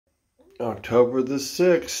October the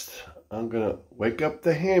 6th, I'm going to wake up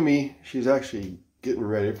the Hammie. She's actually getting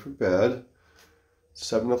ready for bed.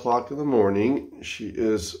 7 o'clock in the morning. She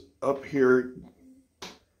is up here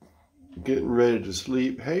getting ready to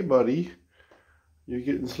sleep. Hey, buddy. You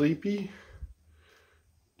getting sleepy?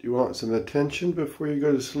 Do you want some attention before you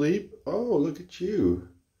go to sleep? Oh, look at you.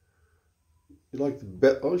 You like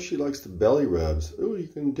the she likes the belly rubs. Oh, you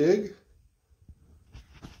can dig?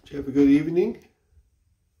 Did you have a good evening?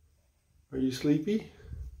 Are you sleepy?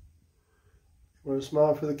 Want to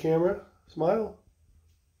smile for the camera? Smile.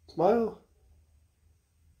 Smile.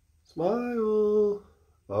 Smile.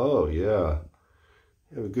 Oh, yeah.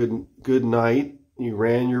 You have a good night. You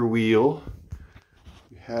ran your wheel.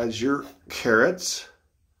 You had your carrots.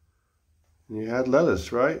 And you had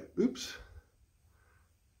lettuce, right? Oops.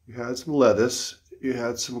 You had some lettuce. You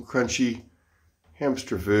had some crunchy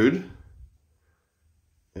hamster food.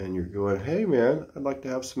 And you're going, hey man, I'd like to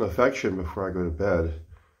have some affection before I go to bed.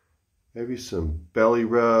 Maybe some belly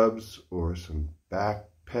rubs or some back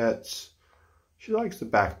pets. She likes the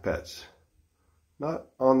back pets. Not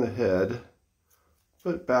on the head,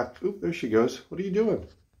 but back. Oop, there she goes. What are you doing?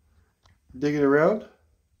 Digging around?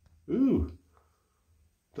 Ooh.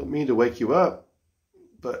 Don't mean to wake you up,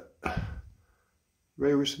 but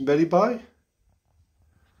ready for some Betty Bye?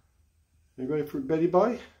 You ready for Betty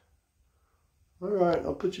Bye? All right,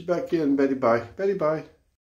 I'll put you back in, Betty Bye. Betty Bye.